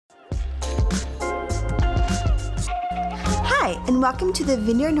Hi, and welcome to the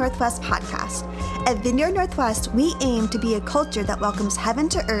Vineyard Northwest podcast. At Vineyard Northwest, we aim to be a culture that welcomes heaven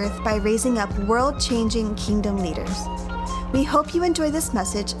to earth by raising up world-changing kingdom leaders. We hope you enjoy this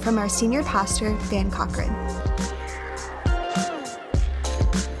message from our senior pastor, Van Cochran.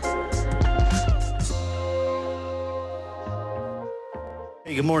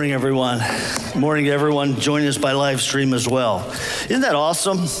 Hey, good morning, everyone. Good morning to everyone joining us by live stream as well. Isn't that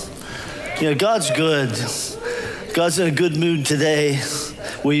awesome? You know, God's good. God's in a good mood today,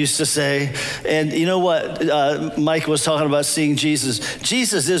 we used to say. And you know what? Mike was talking about seeing Jesus.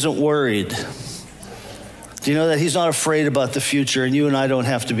 Jesus isn't worried. Do you know that he's not afraid about the future, and you and I don't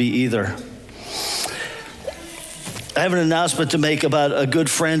have to be either. I have an announcement to make about a good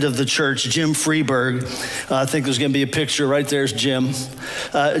friend of the church, Jim Freeberg. I think there's going to be a picture. Right there's Jim.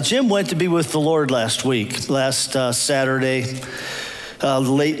 Jim went to be with the Lord last Saturday.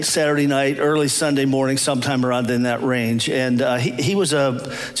 Late Saturday night, early Sunday morning, sometime around in that range. And he was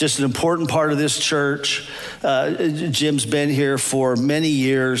just an important part of this church. Jim's been here for many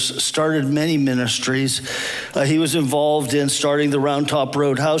years, started many ministries. He was involved in starting the Round Top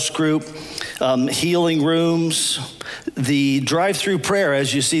Road House Group, healing rooms, the drive-through prayer,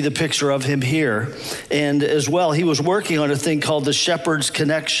 as you see the picture of him here. And as well, he was working on a thing called the Shepherd's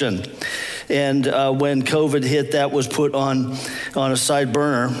Connection. And when COVID hit, that was put on a side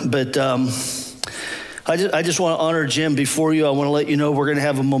burner. But I just want to honor Jim before you. I want to let you know we're going to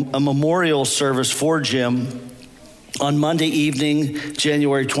have a memorial service for Jim on Monday evening,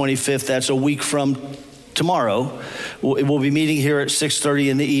 January 25th. That's a week from tomorrow. We'll be meeting here at 6:30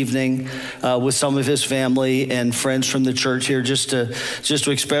 in the evening with some of his family and friends from the church here just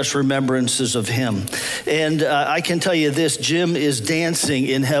to express remembrances of him. And I can tell you this, Jim is dancing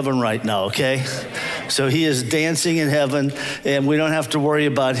in heaven right now, okay? So he is dancing in heaven, and we don't have to worry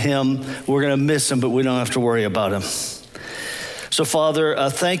about him. We're going to miss him, but we don't have to worry about him. So, Father,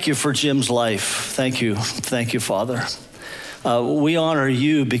 thank you for Jim's life. Thank you, Father. We honor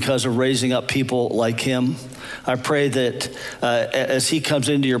you because of raising up people like him. I pray that as he comes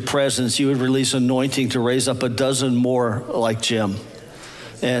into your presence, you would release anointing to raise up a dozen more like Jim.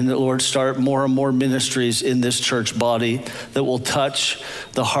 And Lord, start more and more ministries in this church body that will touch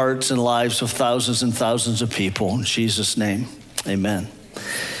the hearts and lives of thousands and thousands of people. In Jesus' name, amen.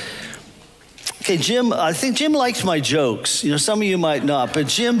 Okay, Jim, I think Jim likes my jokes. You know, some of you might not, but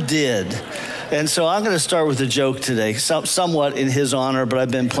Jim did. And so I'm going to start with a joke today, somewhat in his honor, but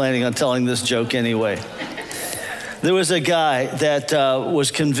I've been planning on telling this joke anyway. There was a guy that was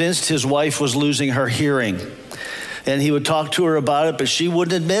convinced his wife was losing her hearing. And he would talk to her about it, but she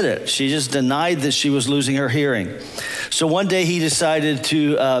wouldn't admit it. She just denied that she was losing her hearing. So one day he decided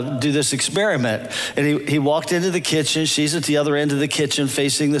to do this experiment. And he walked into the kitchen. She's at the other end of the kitchen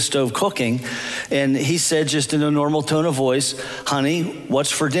facing the stove cooking. And he said, just in a normal tone of voice, "Honey,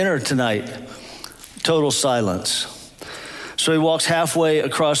 what's for dinner tonight?" Total silence. So he walks halfway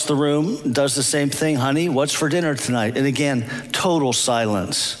across the room, does the same thing. "Honey, what's for dinner tonight?" And again, total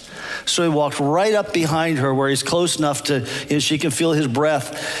silence. So he walked right up behind her where he's close enough to, she can feel his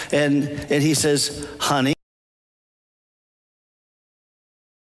breath. And he says, "Honey."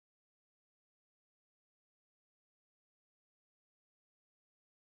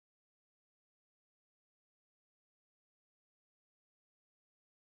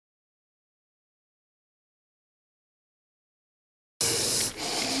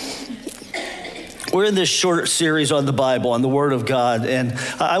 We're in this short series on the Bible, on the Word of God, and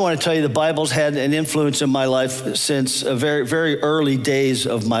I want to tell you the Bible's had an influence in my life since very, very early days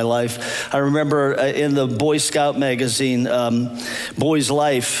of my life. I remember in the Boy Scout magazine, Boy's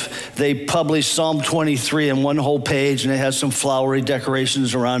Life, they published Psalm 23 in one whole page, and it has some flowery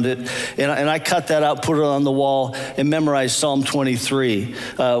decorations around it. And I cut that out, put it on the wall, and memorized Psalm 23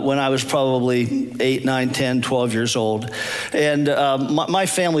 when I was probably 8, 9, 10, 12 years old. And my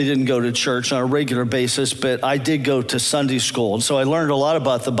family didn't go to church on a regular basis, but I did go to Sunday school. And so I learned a lot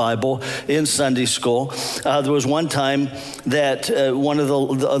about the Bible in Sunday school. There was one time that one of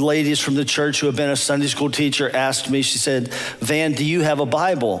the ladies from the church who had been a Sunday school teacher asked me, she said, "Van, do you have a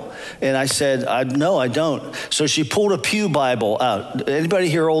Bible?" And I said, "No, I don't." So she pulled a pew Bible out. Anybody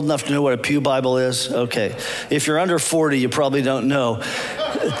here old enough to know what a pew Bible is? Okay. If you're under 40, you probably don't know.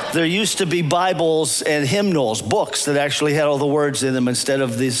 there used to be Bibles and hymnals, books that actually had all the words in them instead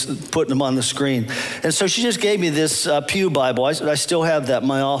of these putting them on the screen. And so she just gave me this Pew Bible. I still have that in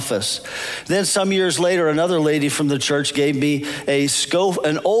my office. Then some years later, another lady from the church gave me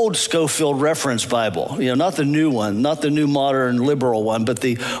an old Scofield Reference Bible. Not the new one, not the new modern liberal one, but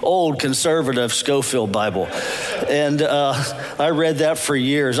the old conservative Scofield Bible. And I read that for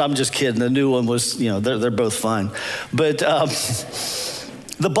years. I'm just kidding. The new one was, they're both fine. But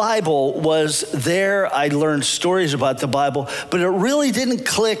the Bible was there. I learned stories about the Bible, but it really didn't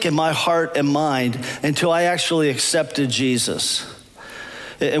click in my heart and mind until I actually accepted Jesus.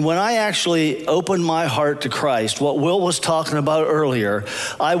 And when I actually opened my heart to Christ, what Will was talking about earlier,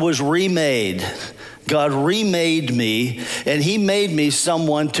 I was remade. God remade me, and he made me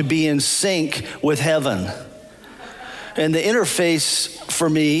someone to be in sync with heaven. And the interface for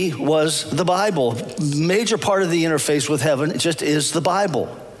me was the Bible. Major part of the interface with heaven just is the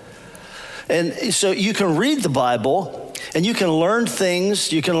Bible. And so you can read the Bible and you can learn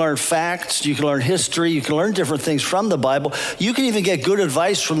things, you can learn facts, you can learn history, you can learn different things from the Bible. You can even get good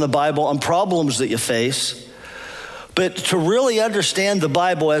advice from the Bible on problems that you face. But to really understand the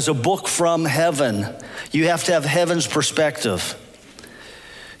Bible as a book from heaven, you have to have heaven's perspective.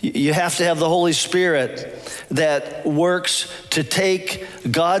 You have to have the Holy Spirit that works to take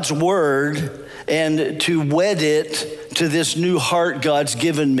God's word and to wed it to this new heart God's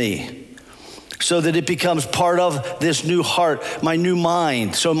given me, so that it becomes part of this new heart, my new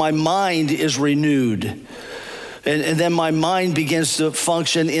mind. So my mind is renewed. And then my mind begins to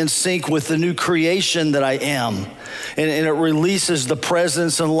function in sync with the new creation that I am. And it releases the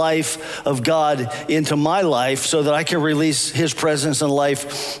presence and life of God into my life so that I can release his presence and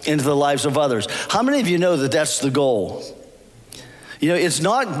life into the lives of others. How many of you know that that's the goal? It's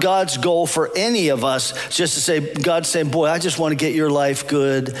not God's goal for any of us just to say, God's saying, boy, I just want to get your life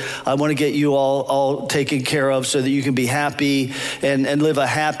good. I want to get you all taken care of so that you can be happy and live a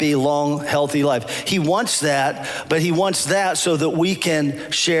happy, long, healthy life. He wants that, but he wants that so that we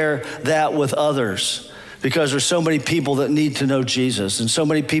can share that with others. Because there's so many people that need to know Jesus, and so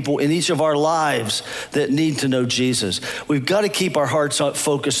many people in each of our lives that need to know Jesus. We've got to keep our hearts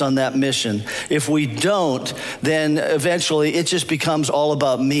focused on that mission. If we don't, then eventually it just becomes all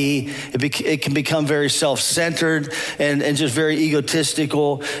about me. It can become very self-centered and just very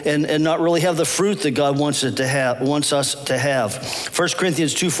egotistical and not really have the fruit that God wants us to have. 1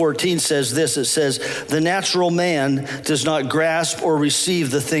 Corinthians 2:14 says this. It says, the natural man does not grasp or receive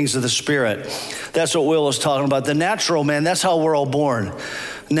the things of the Spirit. That's what Will was talking about. The natural man, that's how we're all born.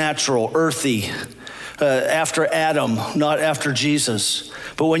 Natural, earthy, after Adam, not after Jesus.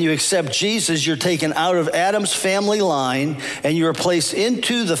 But when you accept Jesus, you're taken out of Adam's family line and you're placed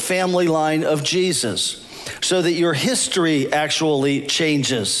into the family line of Jesus, so that your history actually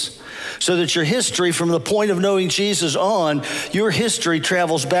changes. So that your history, from the point of knowing Jesus on, your history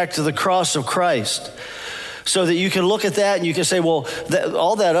travels back to the cross of Christ. So that you can look at that and you can say, well,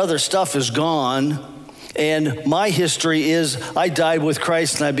 all that other stuff is gone. And my history is I died with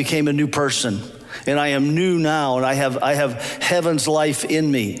Christ and I became a new person. And I am new now, and I have heaven's life in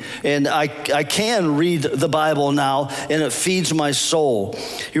me. And I can read the Bible now, and it feeds my soul.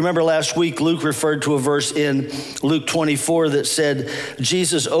 You remember last week, Luke referred to a verse in Luke 24 that said,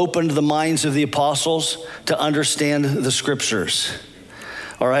 Jesus opened the minds of the apostles to understand the scriptures.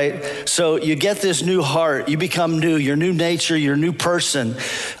 All right, so you get this new heart, you become new, your new nature, your new person.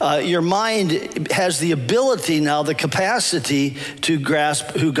 Your mind has the ability now, the capacity to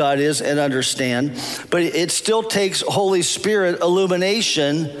grasp who God is and understand, but it still takes Holy Spirit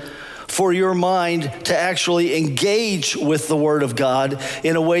illumination for your mind to actually engage with the Word of God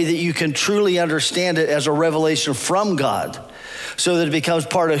in a way that you can truly understand it as a revelation from God, so that it becomes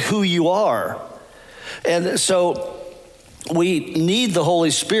part of who you are. And so we need the Holy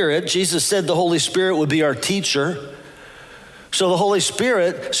Spirit. Jesus said the Holy Spirit would be our teacher. So the Holy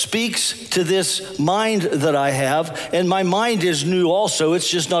Spirit speaks to this mind that I have, and my mind is new also. It's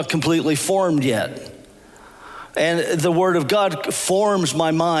just not completely formed yet. And the Word of God forms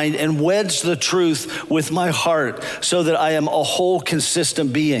my mind and weds the truth with my heart so that I am a whole,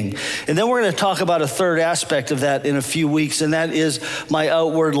 consistent being. And then we're going to talk about a third aspect of that in a few weeks, and that is my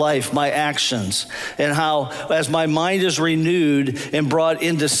outward life, my actions, and how as my mind is renewed and brought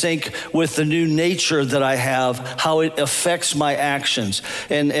into sync with the new nature that I have, how it affects my actions,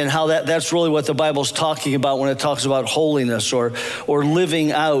 and how that's really what the Bible's talking about when it talks about holiness or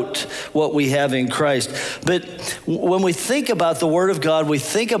living out what we have in Christ. But when we think about the Word of God, we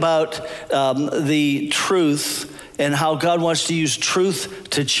think about the truth and how God wants to use truth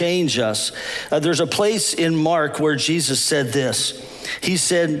to change us. There's a place in Mark where Jesus said this. He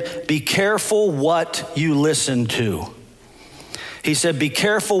said, be careful what you listen to. He said, be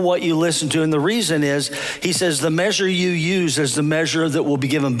careful what you listen to. And the reason is, he says, the measure you use is the measure that will be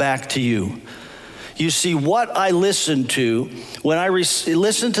given back to you. You see, what I listen to, when I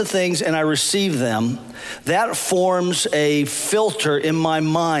listen to things and I receive them, that forms a filter in my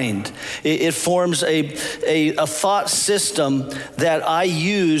mind. It forms a thought system that I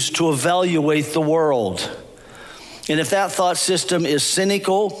use to evaluate the world. And if that thought system is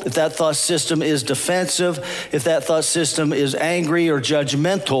cynical, if that thought system is defensive, if that thought system is angry or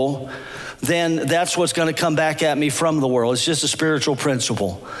judgmental, then that's what's going to come back at me from the world. It's just a spiritual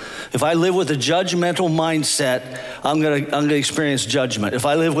principle. If I live with a judgmental mindset, I'm going to experience judgment. If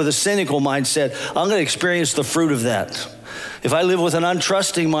I live with a cynical mindset, I'm going to experience the fruit of that. If I live with an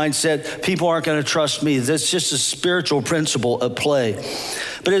untrusting mindset, people aren't going to trust me. That's just a spiritual principle at play.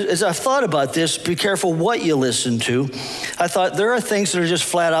 But as I thought about this, be careful what you listen to. I thought there are things that are just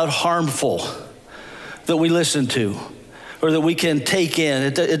flat out harmful that we listen to, or that we can take in.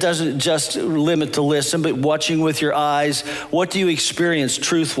 It doesn't just limit to listen, but watching with your eyes. What do you experience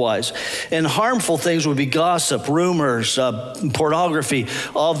truth-wise? And harmful things would be gossip, rumors, pornography,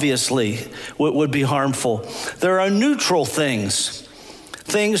 obviously, would be harmful. There are neutral things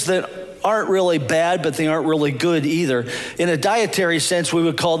that aren't really bad, but they aren't really good either. In a dietary sense, we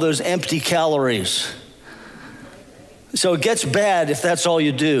would call those empty calories. So it gets bad if that's all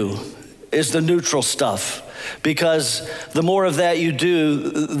you do, is the neutral stuff. Because the more of that you do,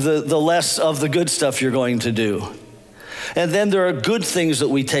 the less of the good stuff you're going to do. And then there are good things that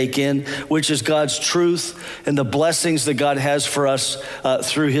we take in, which is God's truth and the blessings that God has for us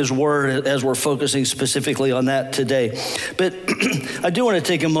through his word, as we're focusing specifically on that today. But I do want to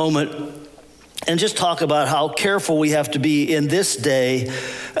take a moment and just talk about how careful we have to be in this day.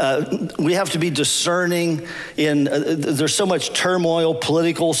 We have to be discerning there's so much turmoil,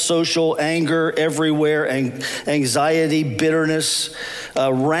 political, social, anger everywhere, and anxiety, bitterness.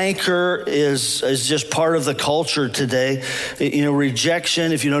 Rancor is just part of the culture today.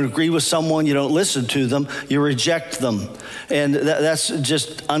 Rejection. If you don't agree with someone, you don't listen to them, you reject them. And that's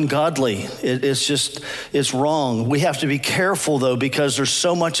just ungodly. It's wrong. We have to be careful, though, because there's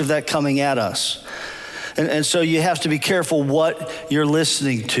so much of that coming at us. And so you have to be careful what you're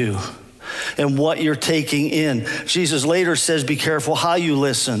listening to and what you're taking in. Jesus later says, be careful how you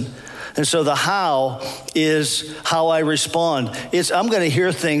listen. And so the how is how I respond. I'm going to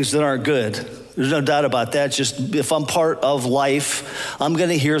hear things that aren't good. There's no doubt about that. Just if I'm part of life, I'm going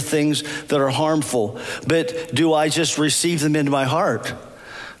to hear things that are harmful. But do I just receive them into my heart?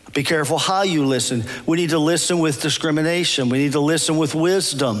 Be careful how you listen. We need to listen with discrimination. We need to listen with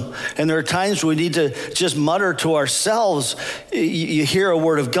wisdom. And there are times we need to just mutter to ourselves. You hear a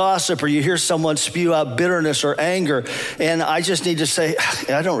word of gossip, or you hear someone spew out bitterness or anger, and I just need to say,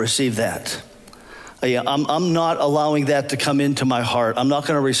 I don't receive that. I'm not allowing that to come into my heart. I'm not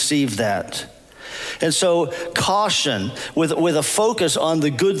going to receive that. And so caution with a focus on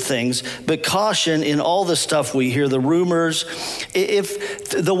the good things, but caution in all the stuff we hear, the rumors. If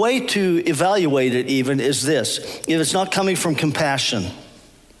the way to evaluate it even is this: if it's not coming from compassion,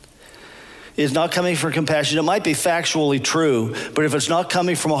 it might be factually true, but if it's not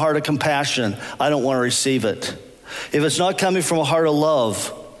coming from a heart of compassion, I don't want to receive it. If it's not coming from a heart of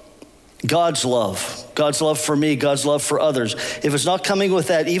love, God's love for me, God's love for others. If it's not coming with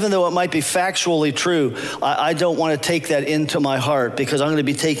that, even though it might be factually true, I don't want to take that into my heart, because I'm going to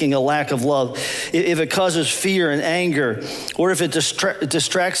be taking a lack of love. If it causes fear and anger, or if it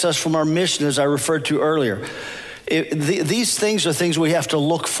distracts us from our mission, as I referred to earlier, these things are things we have to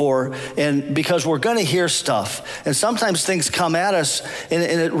look for, and because we're going to hear stuff, and sometimes things come at us, and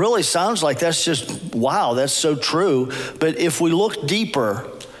it really sounds like that's just, wow, that's so true. But if we look deeper,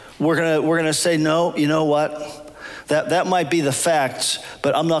 we're gonna say, no, you know what? That might be the facts,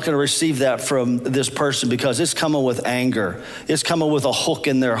 but I'm not going to receive that from this person, because it's coming with anger. It's coming with a hook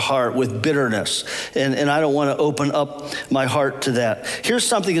in their heart, with bitterness. And I don't want to open up my heart to that. Here's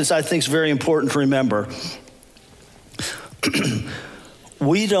something that I think is very important to remember.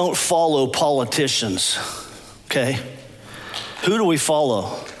 We don't follow politicians, okay? Who do we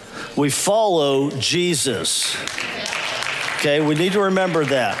follow? We follow Jesus. Okay, we need to remember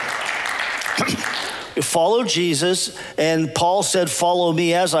that. Follow Jesus, and Paul said, follow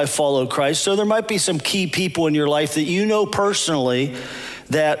me as I follow Christ. So there might be some key people in your life that you know personally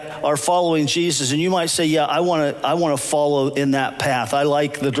that are following Jesus, and you might say, yeah, I want to follow in that path. I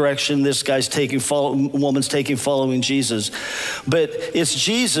like the direction this guy's taking, woman's taking, following Jesus. But it's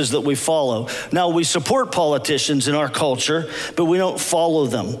Jesus that we follow. Now, we support politicians in our culture, but we don't follow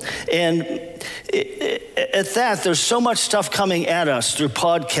them. And at that, there's so much stuff coming at us through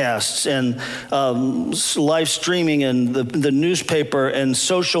podcasts and live streaming and the newspaper and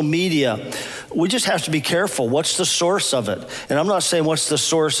social media. We just have to be careful. What's the source of it? And I'm not saying what's the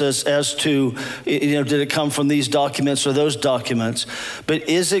source as to, did it come from these documents or those documents, but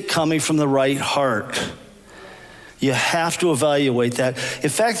is it coming from the right heart? You have to evaluate that. In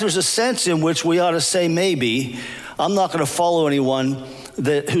fact, there's a sense in which we ought to say, maybe, I'm not going to follow anyone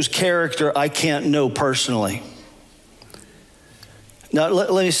whose character I can't know personally. Now,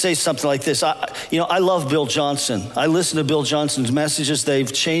 let me say something like this. I love Bill Johnson. I listen to Bill Johnson's messages.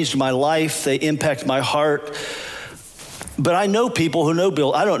 They've changed my life. They impact my heart. But I know people who know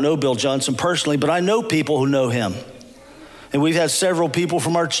Bill. I don't know Bill Johnson personally, but I know people who know him. And we've had several people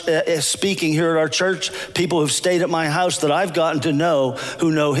from our speaking here at our church, people who've stayed at my house that I've gotten to know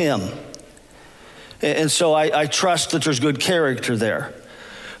who know him. And so I trust that there's good character there.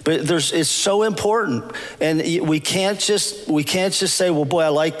 But it's so important, and we can't just say, well, boy, I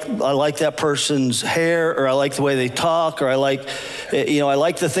like that person's hair, or I like the way they talk, or I like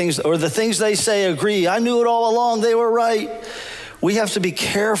the things they say. Agree. I knew it all along. They were right. We have to be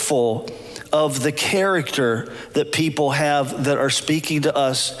careful of the character that people have that are speaking to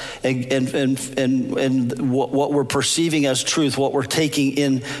us, and what we're perceiving as truth, what we're taking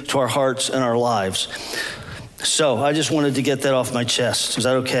into our hearts and our lives. So I just wanted to get that off my chest. Is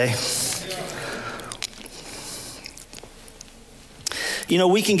that okay?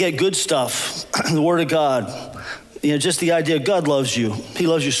 We can get good stuff, the Word of God. Just the idea God loves you. He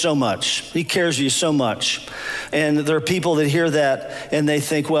loves you so much. He cares for you so much. And there are people that hear that and they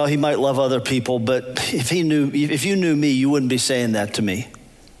think, well, he might love other people, but if you knew me, you wouldn't be saying that to me.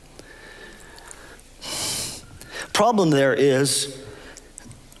 Problem there is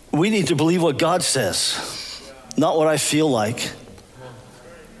we need to believe what God says, not what I feel like.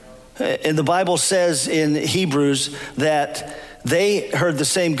 And the Bible says in Hebrews that they heard the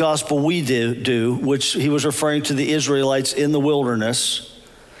same gospel we do, which he was referring to the Israelites in the wilderness.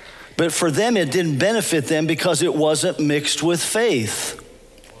 But for them, it didn't benefit them because it wasn't mixed with faith.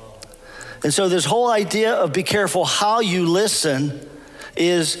 And so this whole idea of be careful how you listen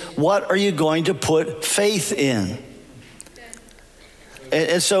is, what are you going to put faith in?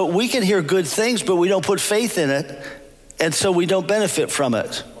 And so we can hear good things, but we don't put faith in it, and so we don't benefit from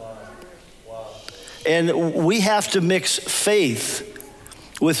it. And we have to mix faith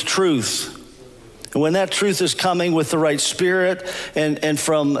with truth. And when that truth is coming with the right spirit and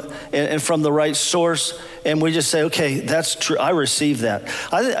from the right source, and we just say, okay, that's true, I receive that.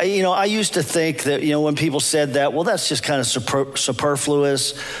 I used to think that, when people said that, well, that's just kind of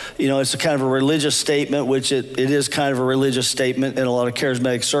superfluous. It's a kind of a religious statement, which it is kind of a religious statement in a lot of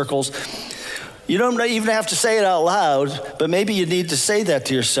charismatic circles. You don't even have to say it out loud, but maybe you need to say that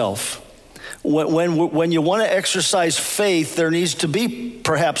to yourself. When you want to exercise faith, there needs to be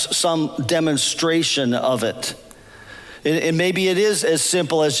perhaps some demonstration of it. And maybe it is as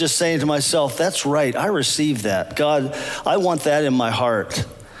simple as just saying to myself, that's right, I receive that. God, I want that in my heart.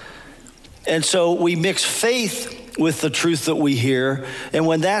 And so we mix faith with the truth that we hear, and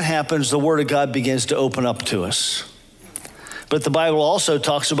when that happens, the Word of God begins to open up to us. But the Bible also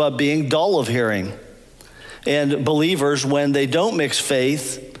talks about being dull of hearing. And believers, when they don't mix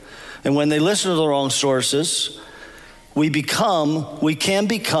faith, and when they listen to the wrong sources, we can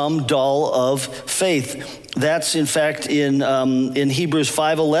become dull of faith. That's in fact in Hebrews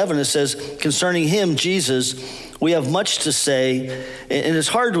 5:11. It says, concerning him, Jesus, we have much to say, and it's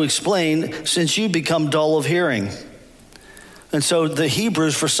hard to explain since you become dull of hearing. And so the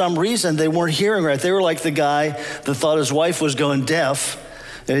Hebrews, for some reason, they weren't hearing right. They were like the guy that thought his wife was going deaf,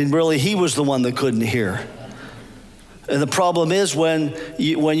 and really he was the one that couldn't hear. And the problem is when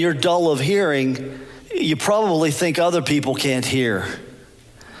you're dull of hearing, you probably think other people can't hear.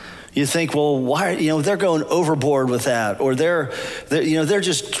 You think, well, why? They're going overboard with that, or they're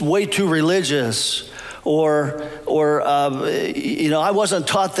just way too religious, or I wasn't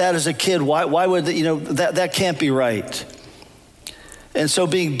taught that as a kid. Why would that can't be right? And so,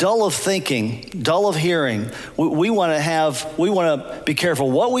 being dull of thinking, dull of hearing, we want to be careful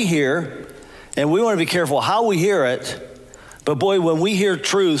what we hear. And we want to be careful how we hear it. But boy, when we hear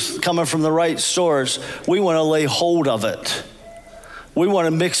truth coming from the right source, we want to lay hold of it. We want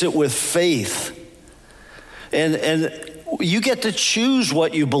to mix it with faith. And you get to choose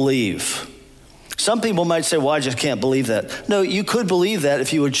what you believe. Some people might say, well, I just can't believe that. No, you could believe that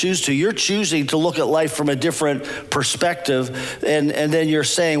if you would choose to. You're choosing to look at life from a different perspective. And then you're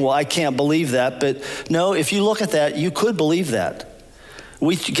saying, well, I can't believe that. But no, if you look at that, you could believe that.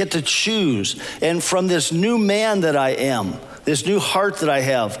 We get to choose. And from this new man that I am, this new heart that I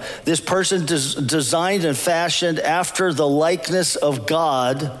have, this person designed and fashioned after the likeness of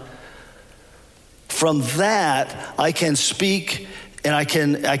God. From that, I can speak and I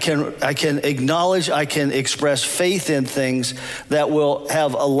can acknowledge, I can express faith in things that will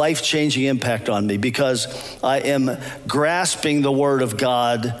have a life-changing impact on me because I am grasping the word of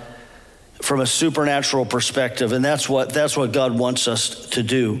God from a supernatural perspective, and that's what God wants us to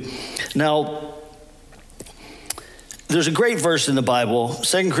do. Now, there's a great verse in the Bible,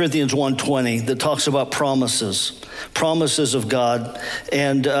 2 Corinthians 1:20, that talks about promises of God.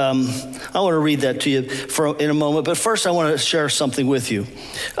 And I want to read that to you in a moment. But first, I want to share something with you.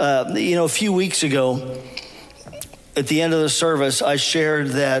 A few weeks ago, at the end of the service, I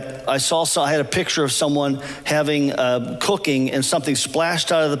shared that I had a picture of someone having cooking and something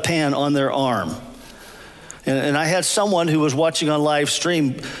splashed out of the pan on their arm. And I had someone who was watching on live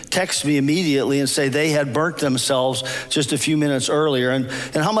stream text me immediately and say they had burnt themselves just a few minutes earlier and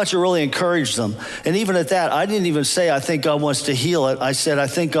how much it really encouraged them. And even at that, I didn't even say, I think God wants to heal it. I said, I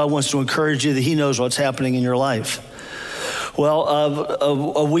think God wants to encourage you that he knows what's happening in your life. Well,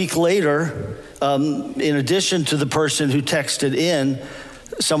 a week later, in addition to the person who texted in,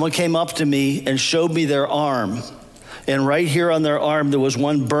 someone came up to me and showed me their arm. And right here on their arm, there was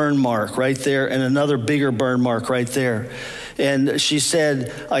one burn mark right there and another bigger burn mark right there. And she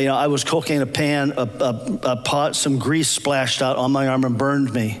said, I was cooking in a pan, a pot, some grease splashed out on my arm and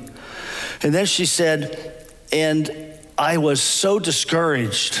burned me. And then she said, and I was so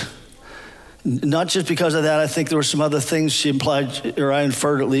discouraged. Not just because of that, I think there were some other things she implied, or I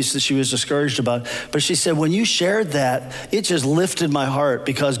inferred at least, that she was discouraged about. But she said, when you shared that, it just lifted my heart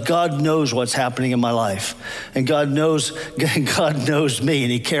because God knows what's happening in my life. And God knows me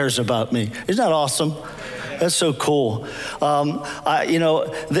and he cares about me. Isn't that awesome? That's so cool.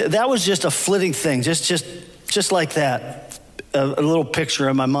 That was just a flitting thing, just like that. A little picture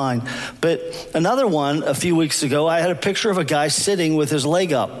in my mind. But another one, a few weeks ago, I had a picture of a guy sitting with his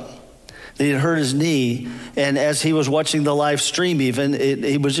leg up. He had hurt his knee, and as he was watching the live stream even,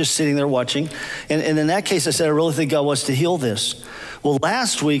 he was just sitting there watching. And in that case, I said, I really think God wants to heal this. Well,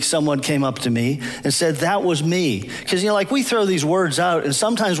 last week, someone came up to me and said, that was me. Because, we throw these words out, and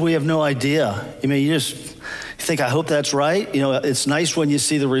sometimes we have no idea. You think, I hope that's right. It's nice when you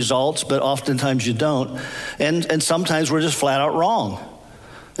see the results, but oftentimes you don't. And sometimes we're just flat out wrong.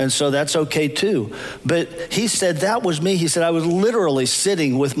 And so that's okay too. But he said, that was me. He said, I was literally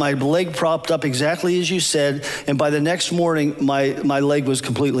sitting with my leg propped up exactly as you said. And by the next morning, my leg was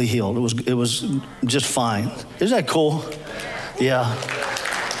completely healed. It was just fine. Isn't that cool? Yeah.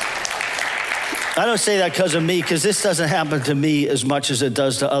 I don't say that because of me, because this doesn't happen to me as much as it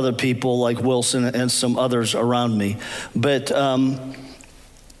does to other people like Wilson and some others around me. But,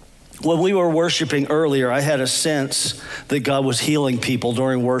 when we were worshiping earlier, I had a sense that God was healing people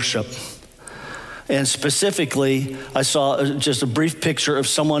during worship. And specifically, I saw just a brief picture of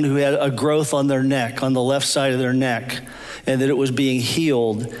someone who had a growth on their neck, on the left side of their neck, and that it was being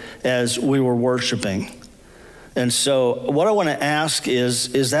healed as we were worshiping. And so what I want to ask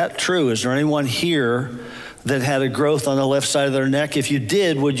is that true? Is there anyone here that had a growth on the left side of their neck? If you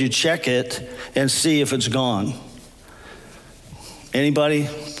did, would you check it and see if it's gone? Anybody?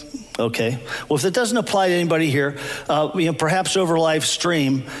 Okay. Well, if it doesn't apply to anybody here, perhaps over live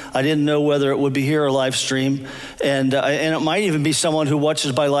stream, I didn't know whether it would be here or live stream, and it might even be someone who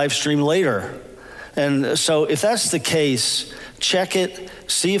watches by live stream later. And so if that's the case, check it,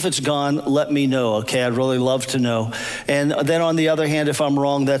 see if it's gone, let me know, okay? I'd really love to know. And then on the other hand, if I'm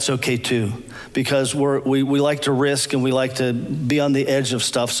wrong, that's okay too, because we like to risk and we like to be on the edge of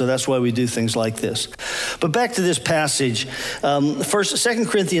stuff, so that's why we do things like this. But back to this passage, 2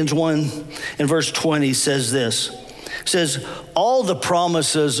 Corinthians 1 and verse 20 says this. It says, all the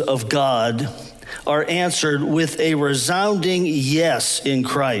promises of God are answered with a resounding yes in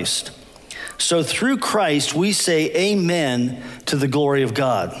Christ. So through Christ, we say amen to the glory of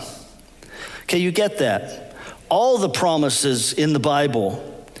God. Okay, you get that? All the promises in the Bible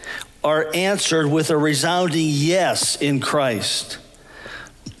are answered with a resounding yes in Christ.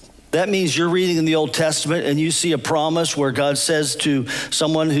 That means you're reading in the Old Testament and you see a promise where God says to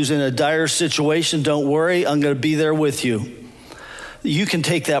someone who's in a dire situation, don't worry, I'm going to be there with you. You can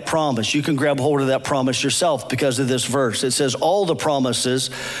take that promise. You can grab hold of that promise yourself because of this verse. It says all the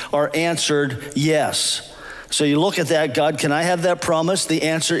promises are answered yes. So you look at that, God, can I have that promise? The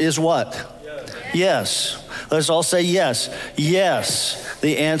answer is what? Yes. Let's all say yes. Yes.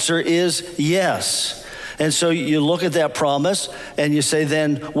 The answer is yes. And so you look at that promise and you say,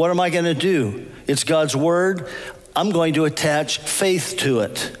 then what am I going to do? It's God's word. I'm going to attach faith to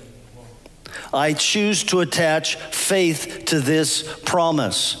it. I choose to attach faith to this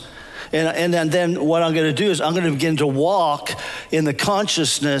promise. And then what I'm going to do is I'm going to begin to walk in the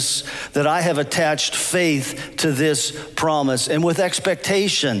consciousness that I have attached faith to this promise, and with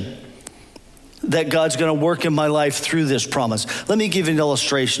expectation that God's going to work in my life through this promise. Let me give you an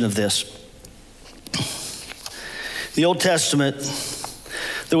illustration of this. The Old Testament,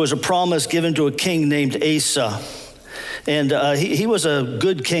 there was a promise given to a king named Asa. And he was a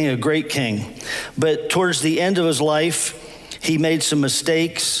good king, a great king. But towards the end of his life, he made some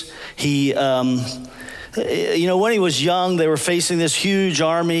mistakes. He, when he was young, they were facing this huge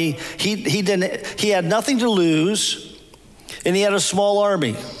army. He had nothing to lose, and he had a small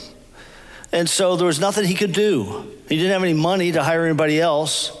army. And so there was nothing he could do. He didn't have any money to hire anybody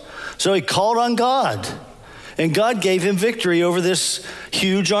else. So he called on God. And God gave him victory over this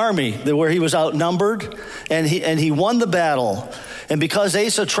huge army where he was outnumbered, and he won the battle. And because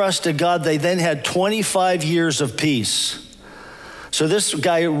Asa trusted God, they then had 25 years of peace. So this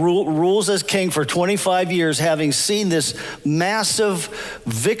guy rules as king for 25 years, having seen this massive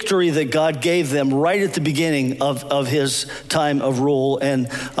victory that God gave them right at the beginning of his time of rule and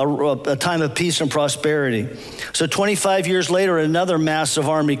a time of peace and prosperity. So 25 years later, another massive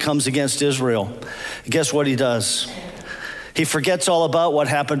army comes against Israel. Guess what he does? He forgets all about what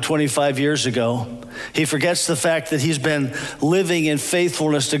happened 25 years ago. He forgets the fact that he's been living in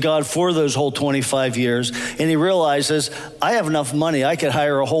faithfulness to God for those whole 25 years. And he realizes, I have enough money. I could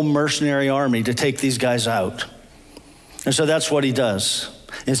hire a whole mercenary army to take these guys out. And so that's what he does.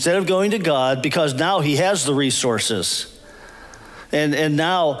 Instead of going to God, because now he has the resources. And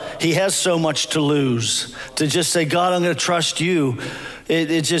now he has so much to lose. To just say, God, I'm going to trust you.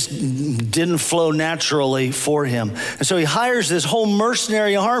 It just didn't flow naturally for him. And so he hires this whole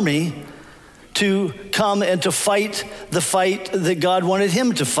mercenary army to come and to fight the fight that God wanted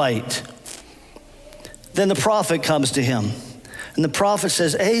him to fight. Then the prophet comes to him. And the prophet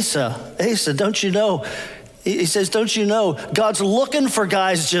says, Asa, don't you know? He says, don't you know, God's looking for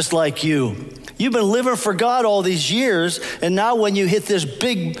guys just like you. You've been living for God all these years, and now when you hit this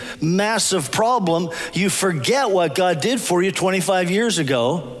big, massive problem, you forget what God did for you 25 years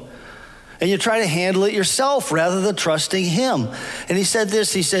ago, and you try to handle it yourself rather than trusting him. And he said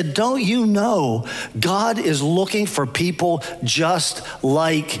this, he said, don't you know God is looking for people just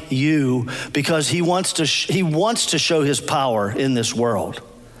like you because he wants to show his power in this world.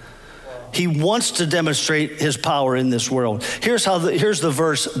 He wants to demonstrate his power in this world. Here's the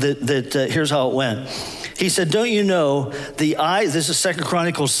verse here's how it went. He said, don't you know this is 2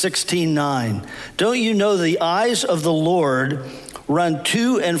 Chronicles 16:9. Don't you know the eyes of the Lord run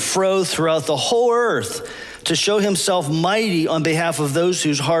to and fro throughout the whole earth to show himself mighty on behalf of those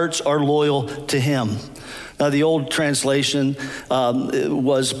whose hearts are loyal to him. Now, the old translation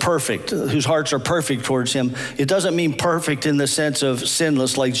was perfect, whose hearts are perfect towards him. It doesn't mean perfect in the sense of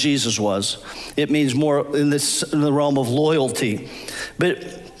sinless like Jesus was. It means more in the realm of loyalty. But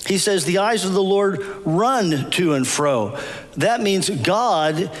he says, the eyes of the Lord run to and fro. That means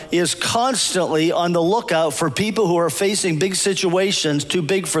God is constantly on the lookout for people who are facing big situations, too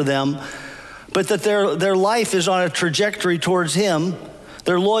big for them, but that their life is on a trajectory towards him.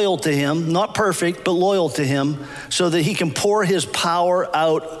 They're loyal to him, not perfect, but loyal to him, so that he can pour his power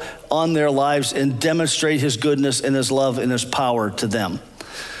out on their lives and demonstrate his goodness and his love and his power to them.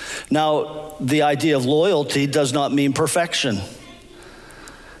 Now, the idea of loyalty does not mean perfection.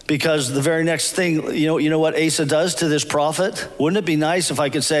 Because the very next thing, you know what Asa does to this prophet? Wouldn't it be nice if I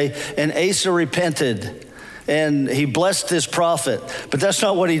could say, and Asa repented and he blessed this prophet? But that's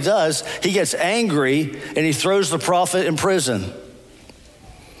not what he does. He gets angry and he throws the prophet in prison.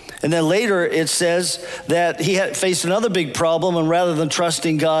 And then later it says that he had faced another big problem, and rather than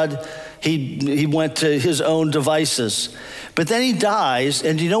trusting God, he went to his own devices. But then he dies,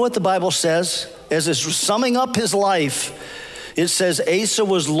 and do you know what the Bible says? As it's summing up his life, it says Asa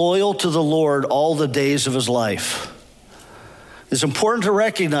was loyal to the Lord all the days of his life. It's important to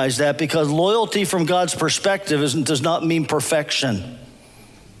recognize that, because loyalty from God's perspective does not mean perfection.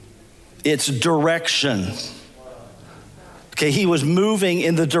 It's direction. Okay, he was moving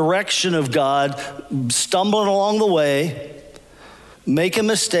in the direction of God, stumbling along the way, making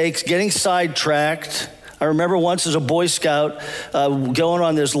mistakes, getting sidetracked. I remember once as a Boy Scout going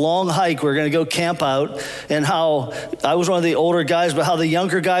on this long hike. We were going to go camp out, and how I was one of the older guys, but how the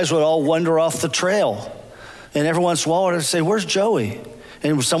younger guys would all wander off the trail. And every once in a while I'd say, where's Joey?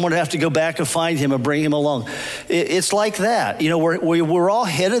 And someone would have to go back and find him and bring him along. It's like that. We're all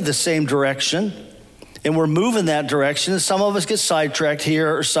headed the same direction. And we're moving that direction. Some of us get sidetracked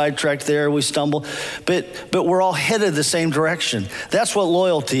here or sidetracked there. We stumble. But we're all headed the same direction. That's what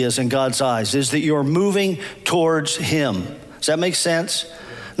loyalty is in God's eyes, is that you're moving towards him. Does that make sense?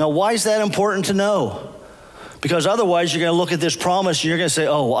 Now, why is that important to know? Because otherwise you're going to look at this promise and you're going to say,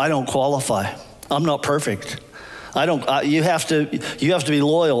 oh, I don't qualify. I'm not perfect. You have to be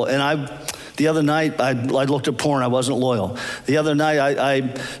loyal. And the other night, I looked at porn. I wasn't loyal. The other night,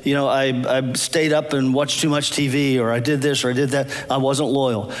 I stayed up and watched too much TV, or I did this or I did that. I wasn't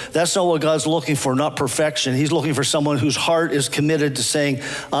loyal. That's not what God's looking for, not perfection. He's looking for someone whose heart is committed to saying,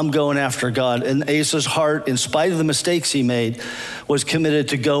 I'm going after God. And Asa's heart, in spite of the mistakes he made, was committed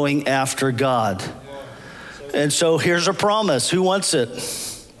to going after God. And so here's a promise. Who wants it?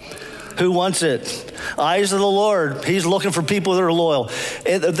 Who wants it? Eyes of the Lord. He's looking for people that are loyal.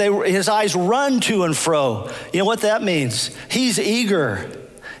 His eyes run to and fro. You know what that means? He's eager.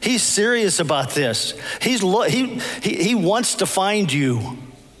 He's serious about this. He wants to find you.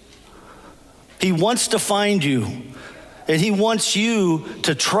 He wants to find you. And he wants you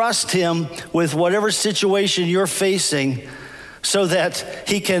to trust him with whatever situation you're facing so that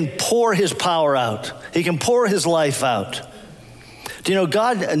he can pour his power out. He can pour his life out. Do you know,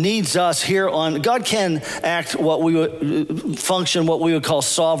 God needs us here God can act what we would call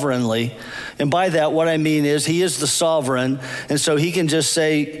sovereignly. And by that, what I mean is he is the sovereign. And so he can just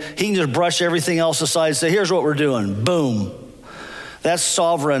brush everything else aside and say, here's what we're doing. Boom. That's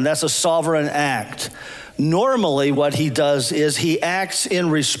sovereign. That's a sovereign act. Normally, what he does is he acts in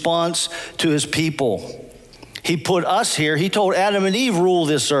response to his people. He put us here. He told Adam and Eve, rule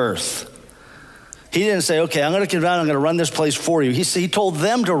this earth. He didn't say, okay, I'm going to come down, I'm going to run this place for you. He told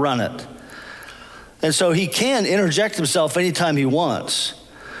them to run it. And so he can interject himself anytime he wants.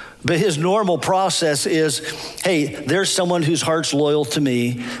 But his normal process is, hey, there's someone whose heart's loyal to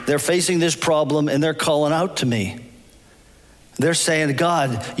me. They're facing this problem and they're calling out to me. They're saying,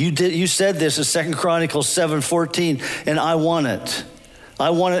 God, you said this in 2 Chronicles 7:14, and I want it. I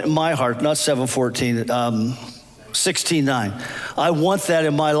want it in my heart, not 7:14, 16:9. I want that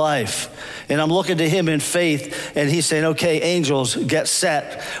in my life. And I'm looking to him in faith, and he's saying, okay, angels, get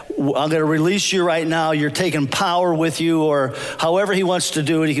set. I'm going to release you right now. You're taking power with you, or however he wants to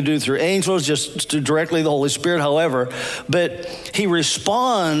do it. He can do it through angels, just directly the Holy Spirit, however. But he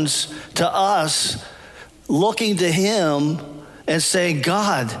responds to us looking to him and saying,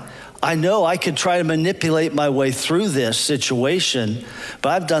 God, I know I could try to manipulate my way through this situation, but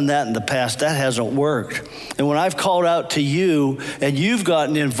I've done that in the past. That hasn't worked. And when I've called out to you and you've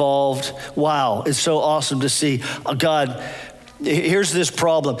gotten involved, wow, it's so awesome to see. God, here's this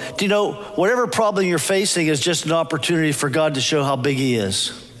problem. Do you know, whatever problem you're facing is just an opportunity for God to show how big he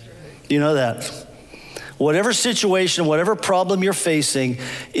is. You know that? Whatever situation, whatever problem you're facing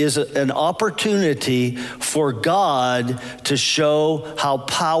is an opportunity for God to show how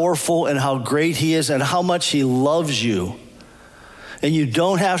powerful and how great he is and how much he loves you. And you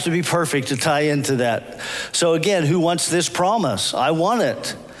don't have to be perfect to tie into that. So again, who wants this promise? I want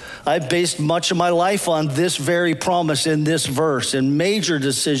it. I've based much of my life on this very promise in this verse and major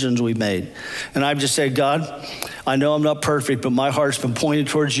decisions we made. And I've just said, God, I know I'm not perfect, but my heart's been pointed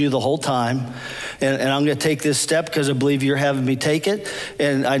towards you the whole time. And I'm going to take this step because I believe you're having me take it.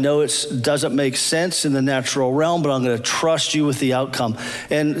 And I know it doesn't make sense in the natural realm, but I'm going to trust you with the outcome.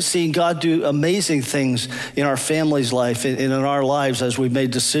 And seeing God do amazing things in our family's life and in our lives as we've made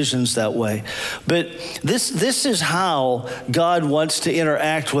decisions that way. But this is how God wants to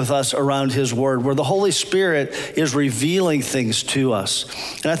interact with us around his word, where the Holy Spirit is revealing things to us.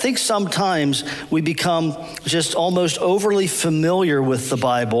 And I think sometimes we become just almost overly familiar with the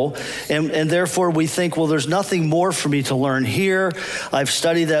Bible, and therefore we think, well, there's nothing more for me to learn here. I've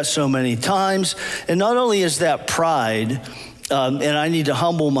studied that so many times. And not only is that pride, and I need to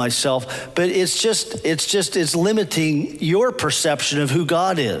humble myself, but it's limiting your perception of who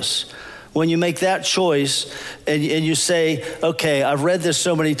God is. When you make that choice and you say, okay, I've read this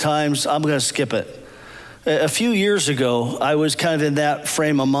so many times, I'm going to skip it. A few years ago, I was kind of in that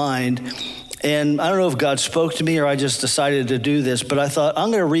frame of mind. And I don't know if God spoke to me or I just decided to do this, but I thought, I'm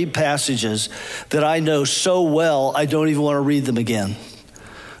going to read passages that I know so well, I don't even want to read them again.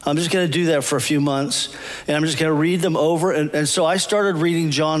 I'm just going to do that for a few months, and I'm just going to read them over. And so I started reading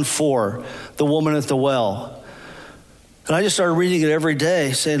John 4, the woman at the well. And I just started reading it every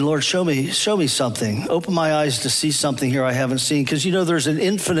day, saying, Lord, show me something. Open my eyes to see something here I haven't seen. Because, you know, there's an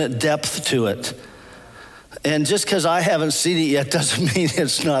infinite depth to it. And just because I haven't seen it yet doesn't mean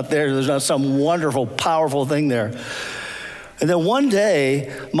it's not there. There's not some wonderful, powerful thing there. And then one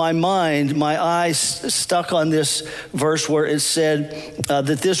day, my eyes stuck on this verse where it said that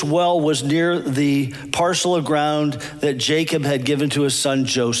this well was near the parcel of ground that Jacob had given to his son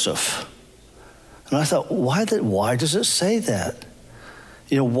Joseph. And I thought, why does it say that?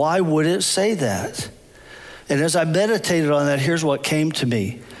 Why would it say that? And as I meditated on that, here's what came to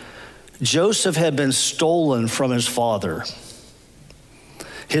me. Joseph had been stolen from his father.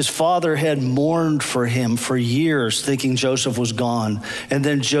 His father had mourned for him for years, thinking Joseph was gone. And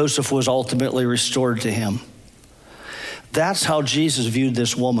then Joseph was ultimately restored to him. That's how Jesus viewed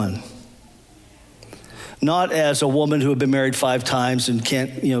this woman. Not as a woman who had been married 5 times and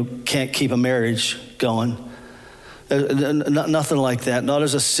can't keep a marriage going. Nothing like that. Not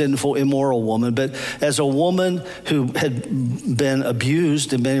as a sinful, immoral woman, but as a woman who had been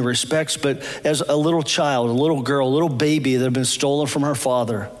abused in many respects, but as a little child, a little girl, a little baby that had been stolen from her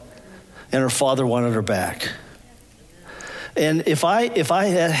father, and her father wanted her back. And if I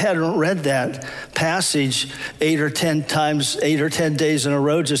hadn't read that passage 8 or 10 times, 8 or 10 days in a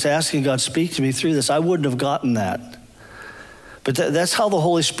row, just asking God, speak to me through this, I wouldn't have gotten that. But that's how the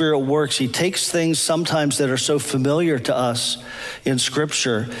Holy Spirit works. He takes things sometimes that are so familiar to us in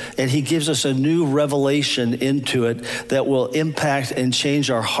Scripture, and he gives us a new revelation into it that will impact and change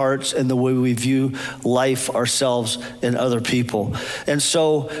our hearts and the way we view life, ourselves, and other people. And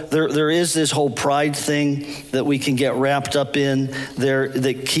so there is this whole pride thing that we can get wrapped up in there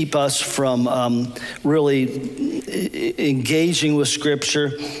that keep us from really engaging with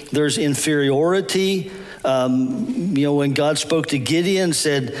Scripture. There's inferiority. When God spoke to Gideon,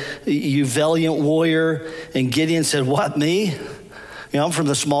 said, "You valiant warrior," and Gideon said, "What, me? I'm from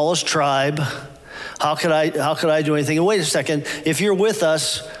the smallest tribe. How could I do anything?" And wait a second, if you're with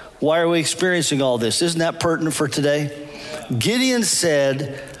us, why are we experiencing all this? Isn't that pertinent for today? Gideon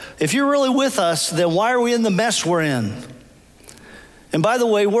said, if you're really with us, then why are we in the mess we're in? And by the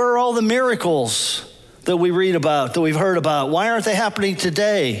way, where are all the miracles that we read about, that we've heard about? Why aren't they happening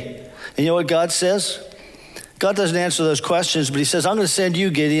today? And you know what God says? God doesn't answer those questions, but he says, I'm going to send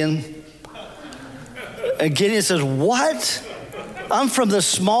you, Gideon. And Gideon says, what? I'm from the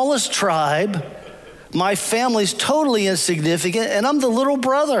smallest tribe. My family's totally insignificant, and I'm the little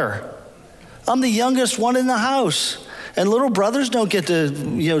brother. I'm the youngest one in the house. And little brothers don't get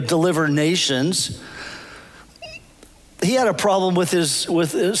to, deliver nations. He had a problem with his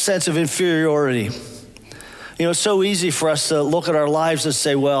sense of inferiority. It's so easy for us to look at our lives and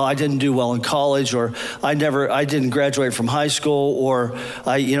say, well, I didn't do well in college, or I didn't graduate from high school, or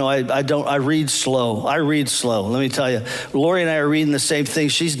I read slow. I read slow. Let me tell you, Lori and I are reading the same thing.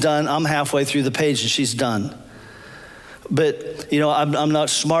 She's done. I'm halfway through the page and she's done. But, I'm not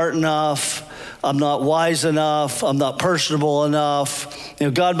smart enough. I'm not wise enough. I'm not personable enough.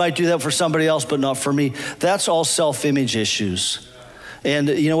 God might do that for somebody else, but not for me. That's all self-image issues. And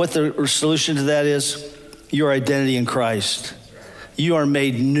you know what the solution to that is? Your identity in Christ. You are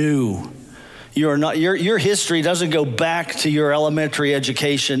made new. You are not, your history doesn't go back to your elementary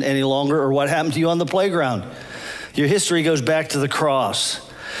education any longer, or what happened to you on the playground. Your history goes back to the cross.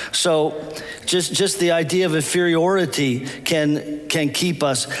 So just the idea of inferiority can keep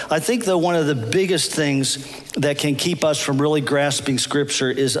us. I think that one of the biggest things that can keep us from really grasping Scripture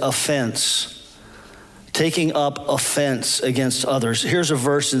is offense. Taking up offense against others. Here's a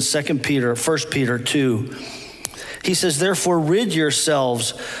verse in 1 Peter 2. He says, therefore rid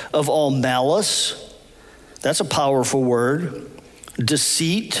yourselves of all malice. That's a powerful word.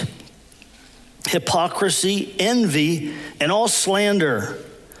 Deceit, hypocrisy, envy, and all slander.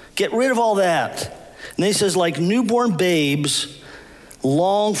 Get rid of all that. And then he says, like newborn babes,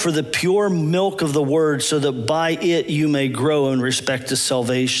 long for the pure milk of the word, so that by it you may grow in respect to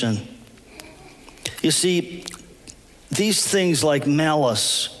salvation. You see, these things like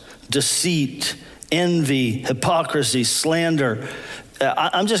malice, deceit, envy, hypocrisy, slander,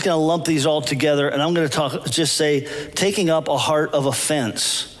 I'm just going to lump these all together, and I'm going to just say taking up a heart of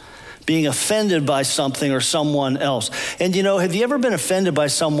offense, being offended by something or someone else. And have you ever been offended by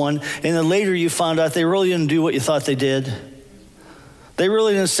someone, and then later you found out they really didn't do what you thought they did? They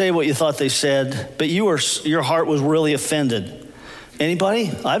really didn't say what you thought they said, but your heart was really offended.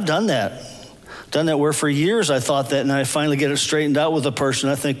 Anybody? I've done that. Done that where for years I thought that, and I finally get it straightened out with a person.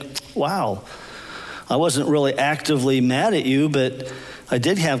 I think, wow, I wasn't really actively mad at you, but I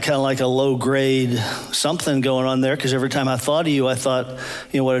did have kind of like a low grade something going on there, because every time I thought of you, I thought,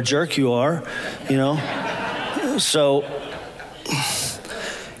 what a jerk you are, So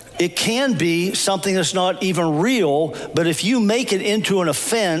it can be something that's not even real, but if you make it into an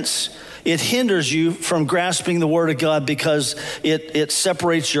offense, it hinders you from grasping the word of God, because it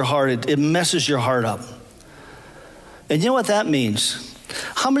separates your heart. It messes your heart up. And you know what that means?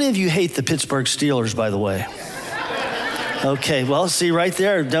 How many of you hate the Pittsburgh Steelers, by the way? Okay, well, see right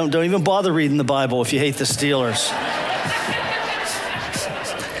there, don't even bother reading the Bible if you hate the Steelers.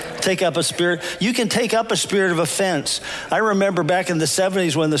 Take up a spirit. You can take up a spirit of offense. I remember back in the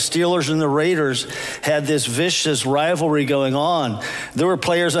 70s when the Steelers and the Raiders had this vicious rivalry going on. There were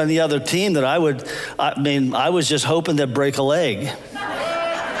players on the other team that I was just hoping they'd break a leg.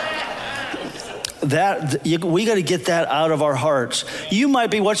 We got to get that out of our hearts. You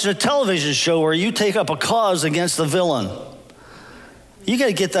might be watching a television show where you take up a cause against the villain. You got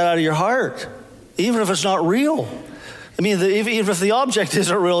to get that out of your heart, even if it's not real. I mean, even if the object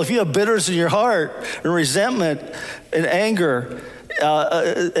isn't real, if you have bitterness in your heart and resentment and anger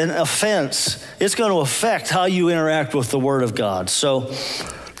and offense, it's going to affect how you interact with the Word of God. So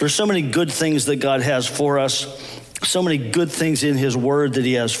there's so many good things that God has for us, so many good things in His Word that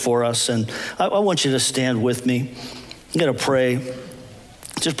He has for us. And I want you to stand with me. I'm going to pray.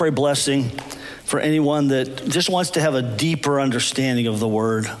 Just pray blessing for anyone that just wants to have a deeper understanding of the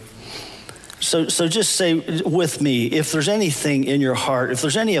Word. So just say with me, if there's anything in your heart, if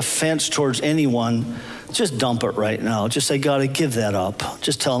there's any offense towards anyone, just dump it right now. Just say, God, I give that up.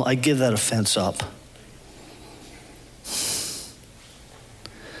 Just tell Him, I give that offense up.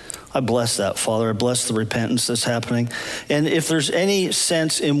 I bless that, Father. I bless the repentance that's happening. And if there's any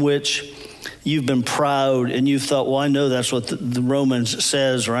sense in which you've been proud and you thought, well, I know that's what the Romans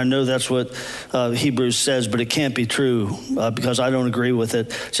says, or I know that's what Hebrews says, but it can't be true because I don't agree with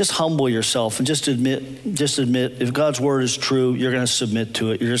it. Just humble yourself and just admit if God's word is true, you're going to submit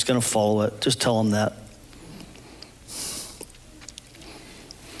to it. You're just going to follow it. Just tell Him that.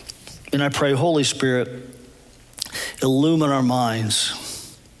 And I pray, Holy Spirit, illumine our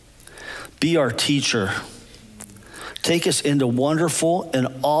minds. Be our teacher. Take us into wonderful and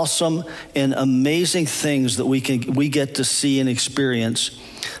awesome and amazing things that we get to see and experience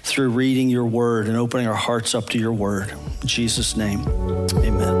through reading your word and opening our hearts up to your word. In Jesus' name,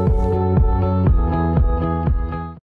 amen.